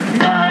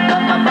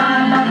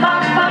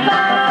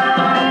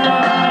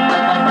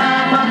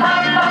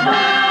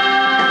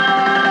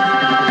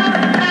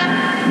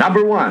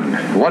one,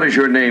 what is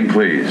your name,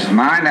 please?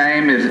 My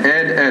name is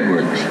Ed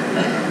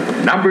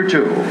Edwards. Number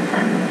two.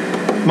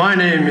 My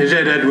name is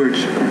Ed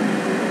Edwards.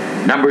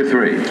 Number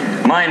three.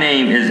 My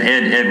name is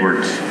Ed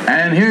Edwards.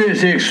 And here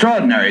is the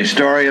extraordinary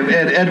story of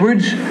Ed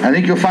Edwards. I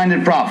think you'll find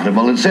it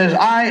profitable. It says,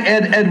 I,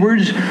 Ed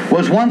Edwards,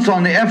 was once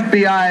on the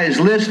FBI's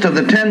list of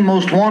the 10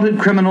 most wanted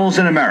criminals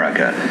in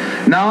America.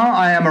 Now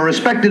I am a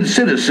respected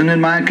citizen in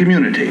my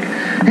community.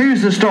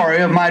 Here's the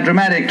story of my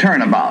dramatic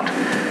turnabout.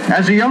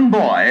 As a young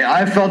boy,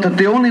 I felt that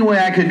the only way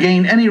I could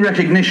gain any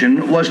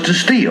recognition was to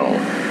steal.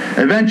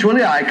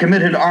 Eventually, I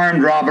committed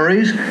armed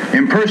robberies,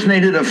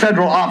 impersonated a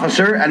federal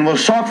officer, and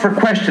was sought for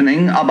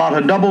questioning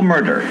about a double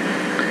murder.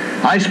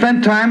 I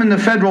spent time in the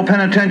federal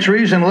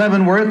penitentiaries in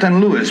Leavenworth and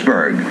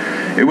Lewisburg.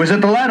 It was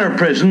at the latter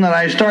prison that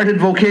I started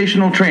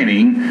vocational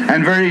training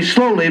and very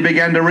slowly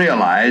began to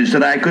realize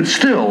that I could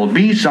still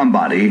be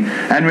somebody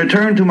and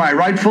return to my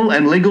rightful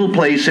and legal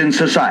place in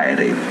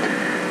society.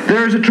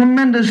 There is a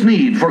tremendous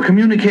need for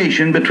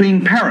communication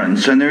between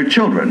parents and their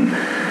children.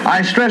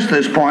 I stress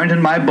this point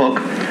in my book,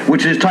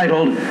 which is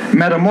titled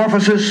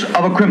Metamorphosis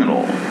of a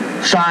Criminal,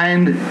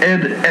 signed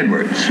Ed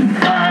Edwards.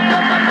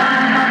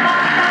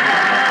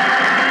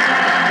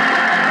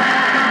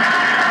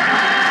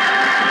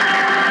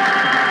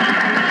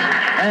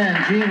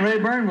 And Gene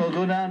Rayburn will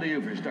go down to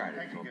you for starters.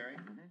 Thank you, Gary.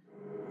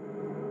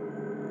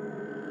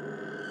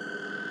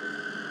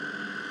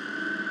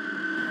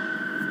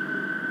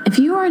 If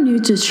you are new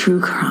to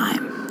true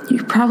crime,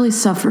 you probably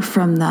suffer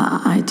from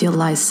the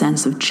idealized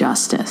sense of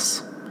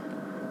justice.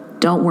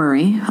 Don't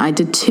worry, I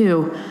did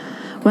too.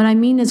 What I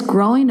mean is,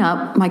 growing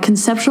up, my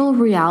conceptual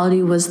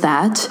reality was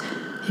that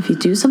if you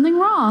do something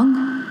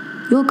wrong,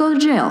 you'll go to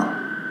jail.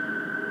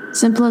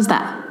 Simple as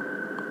that.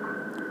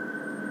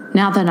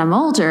 Now that I'm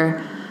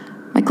older,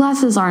 my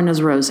glasses aren't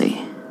as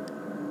rosy.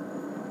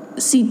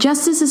 See,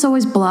 justice is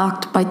always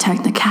blocked by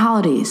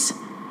technicalities.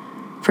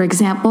 For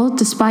example,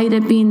 despite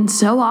it being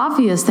so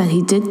obvious that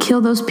he did kill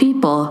those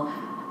people,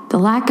 the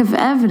lack of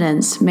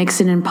evidence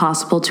makes it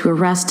impossible to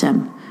arrest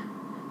him.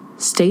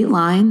 State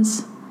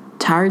lines,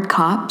 tired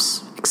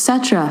cops,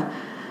 etc.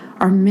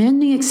 are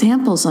many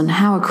examples on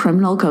how a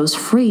criminal goes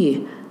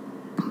free.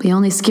 The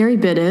only scary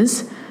bit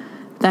is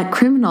that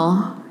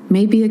criminal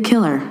may be a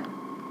killer.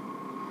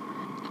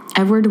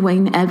 Edward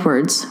Wayne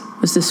Edwards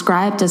was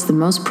described as the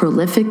most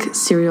prolific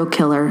serial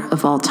killer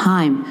of all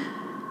time.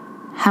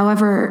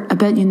 However, I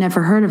bet you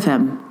never heard of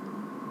him.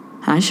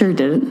 I sure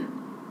didn't.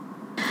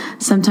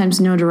 Sometimes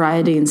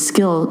notoriety and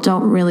skill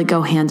don't really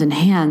go hand in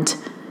hand.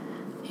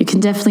 You can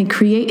definitely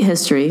create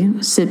history,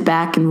 sit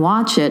back and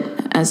watch it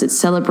as it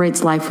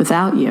celebrates life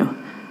without you.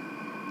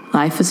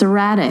 Life is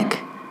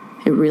erratic.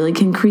 It really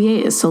can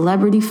create a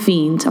celebrity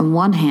fiend on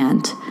one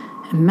hand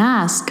and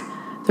mask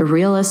the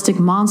realistic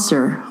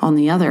monster on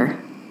the other.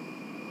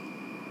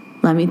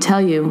 Let me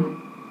tell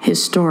you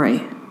his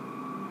story.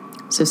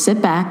 So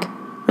sit back,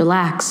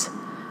 relax,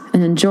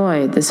 and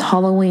enjoy this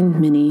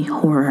Halloween mini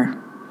horror.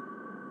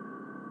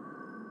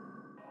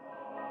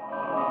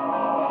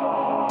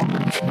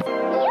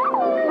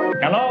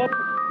 Hello?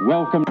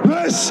 Welcome.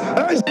 This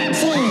is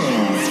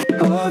Friends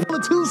of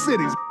the Two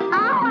Cities.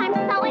 Oh, I'm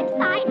so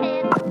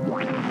excited.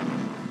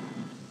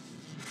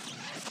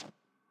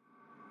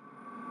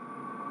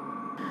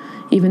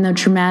 Even though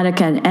traumatic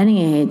at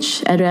any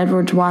age, Ed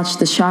Edwards watched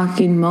the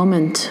shocking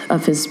moment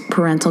of his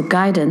parental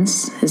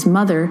guidance, his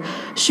mother,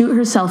 shoot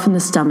herself in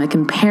the stomach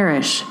and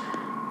perish.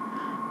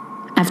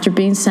 After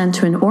being sent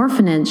to an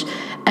orphanage,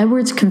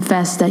 Edwards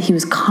confessed that he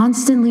was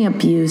constantly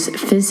abused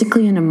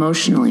physically and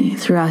emotionally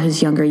throughout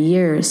his younger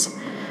years.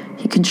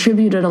 He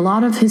contributed a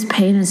lot of his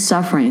pain and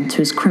suffering to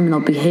his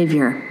criminal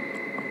behavior.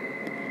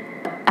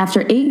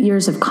 After 8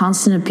 years of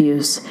constant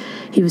abuse,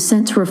 he was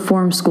sent to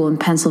reform school in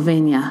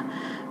Pennsylvania,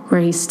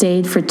 where he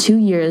stayed for 2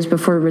 years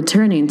before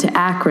returning to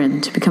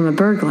Akron to become a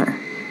burglar.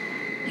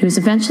 He was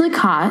eventually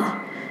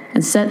caught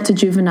and sent to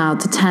juvenile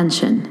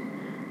detention,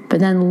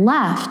 but then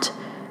left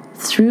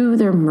through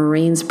their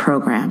Marines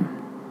program.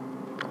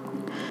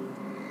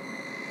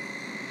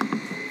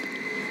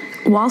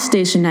 While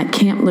stationed at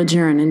Camp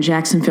Lejeune in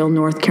Jacksonville,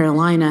 North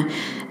Carolina,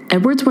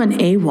 Edwards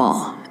went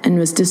AWOL and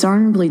was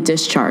dishonorably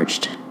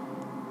discharged.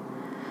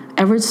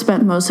 Edwards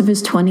spent most of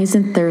his 20s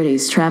and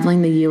 30s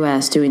traveling the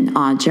U.S. doing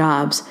odd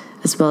jobs,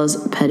 as well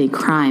as petty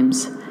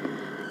crimes.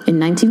 In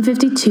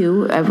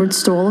 1952, Edwards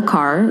stole a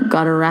car,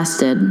 got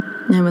arrested,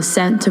 and was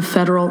sent to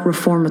federal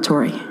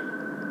reformatory.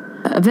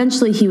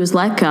 Eventually, he was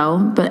let go,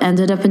 but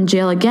ended up in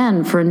jail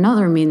again for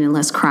another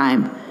meaningless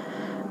crime.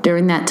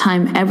 During that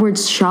time,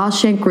 Edwards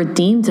Shawshank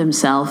redeemed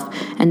himself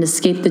and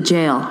escaped the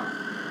jail.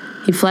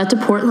 He fled to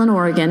Portland,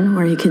 Oregon,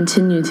 where he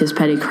continued his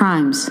petty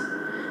crimes.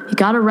 He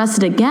got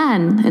arrested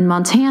again in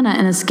Montana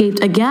and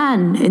escaped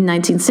again in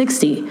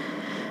 1960.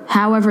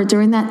 However,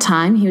 during that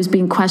time, he was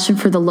being questioned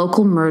for the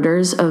local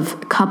murders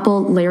of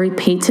couple Larry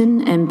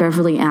Payton and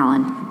Beverly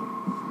Allen.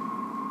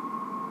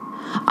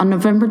 On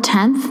November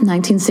 10th,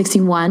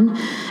 1961,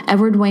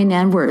 Edward Wayne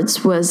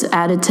Edwards was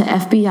added to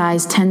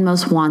FBI's 10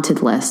 Most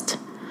Wanted list.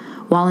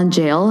 While in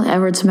jail,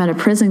 Edwards met a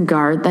prison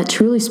guard that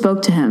truly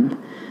spoke to him.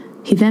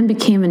 He then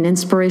became an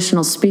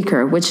inspirational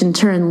speaker, which in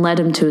turn led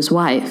him to his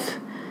wife.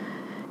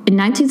 In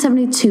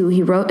 1972,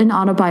 he wrote an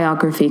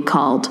autobiography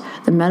called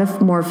The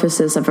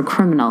Metamorphosis of a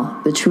Criminal,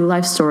 the True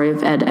Life Story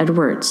of Ed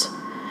Edwards,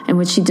 in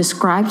which he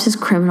described his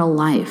criminal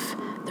life,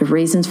 the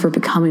reasons for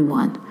becoming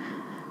one.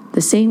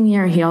 The same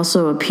year, he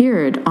also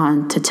appeared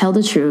on To Tell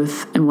the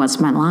Truth and What's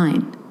My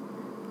Line.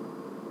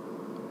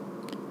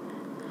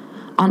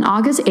 On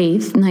August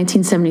 8,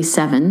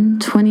 1977,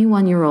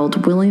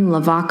 21-year-old William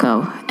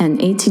Lavaco and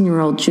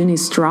 18-year-old Junie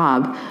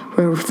Straub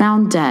were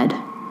found dead,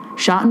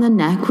 shot in the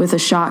neck with a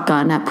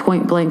shotgun at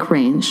point-blank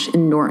range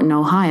in Norton,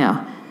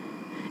 Ohio.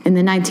 In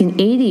the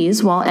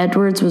 1980s, while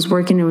Edwards was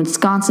working in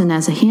Wisconsin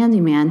as a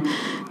handyman,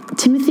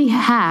 Timothy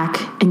Hack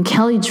and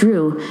Kelly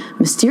Drew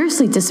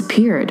mysteriously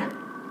disappeared.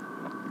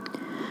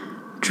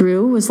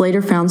 Drew was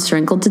later found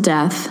strangled to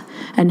death,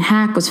 and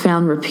Hack was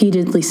found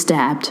repeatedly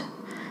stabbed.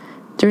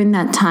 During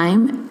that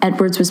time,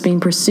 Edwards was being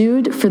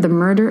pursued for the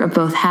murder of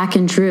both Hack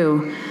and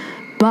Drew,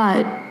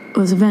 but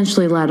was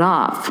eventually let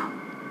off.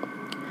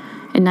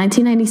 In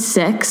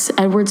 1996,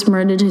 Edwards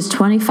murdered his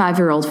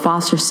 25-year-old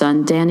foster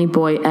son, Danny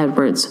Boy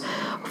Edwards,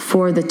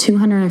 for the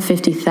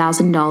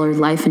 $250,000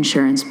 life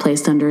insurance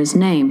placed under his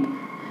name.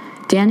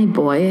 Danny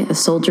Boy, a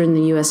soldier in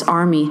the U.S.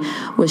 Army,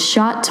 was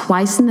shot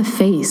twice in the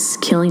face,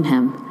 killing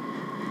him.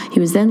 He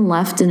was then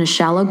left in a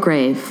shallow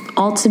grave,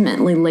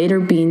 ultimately later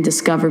being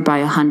discovered by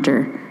a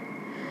hunter.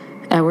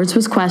 Edwards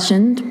was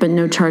questioned, but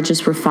no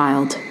charges were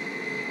filed.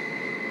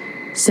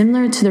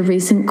 Similar to the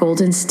recent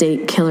Golden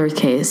State Killer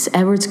case,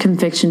 Edwards'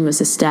 conviction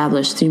was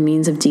established through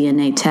means of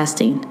DNA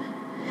testing.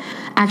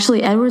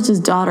 Actually, Edwards'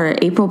 daughter,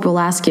 April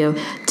Velasco,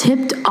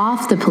 tipped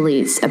off the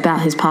police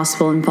about his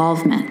possible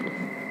involvement.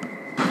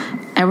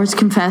 Edwards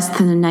confessed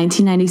to the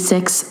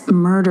 1996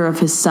 murder of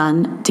his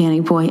son,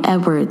 Danny Boy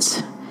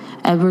Edwards.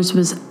 Edwards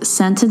was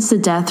sentenced to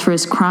death for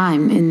his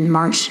crime in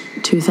March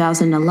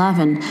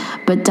 2011,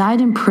 but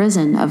died in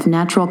prison of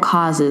natural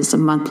causes a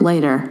month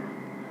later.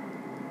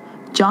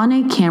 John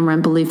A.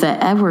 Cameron believed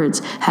that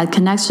Edwards had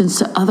connections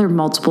to other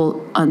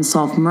multiple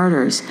unsolved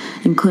murders,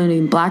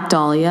 including Black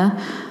Dahlia,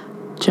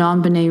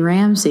 John Benet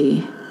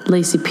Ramsey,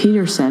 Lacey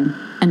Peterson,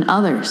 and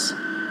others.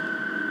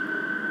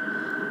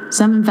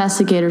 Some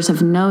investigators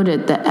have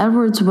noted that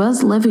Edwards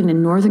was living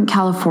in Northern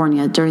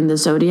California during the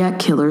Zodiac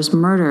Killer's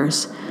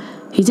murders.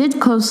 He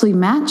did closely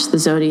match the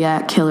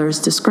Zodiac Killer's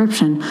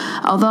description,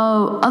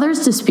 although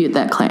others dispute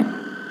that claim.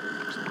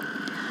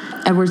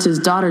 Edwards'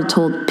 daughter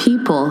told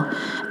People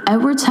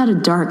Edwards had a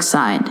dark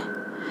side.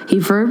 He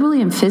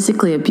verbally and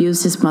physically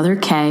abused his mother,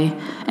 Kay,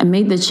 and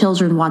made the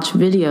children watch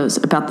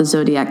videos about the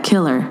Zodiac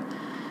Killer,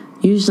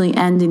 usually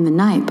ending the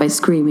night by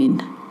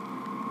screaming,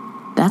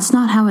 "That's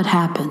not how it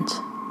happened."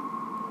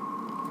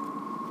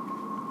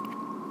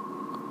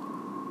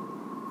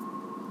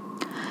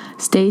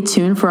 Stay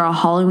tuned for our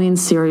Halloween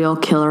serial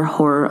killer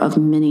horror of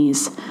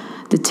Minis.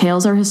 The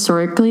tales are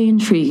historically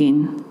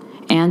intriguing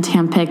and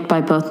handpicked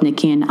by both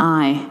Nikki and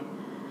I.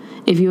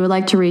 If you would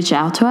like to reach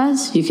out to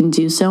us, you can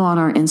do so on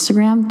our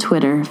Instagram,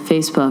 Twitter,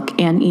 Facebook,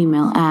 and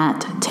email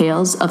at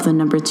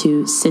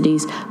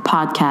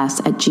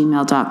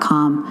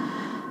talesoftheNumber2citiespodcast@gmail.com.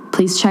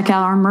 Please check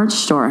out our merch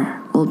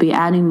store. We'll be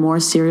adding more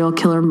serial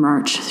killer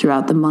merch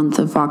throughout the month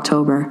of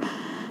October.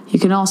 You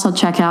can also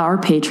check out our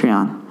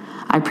Patreon.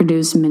 I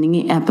produce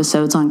mini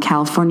episodes on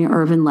California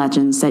urban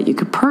legends that you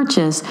could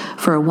purchase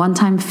for a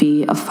one-time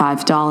fee of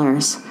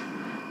 $5.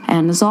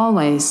 And as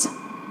always,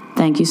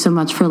 thank you so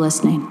much for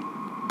listening.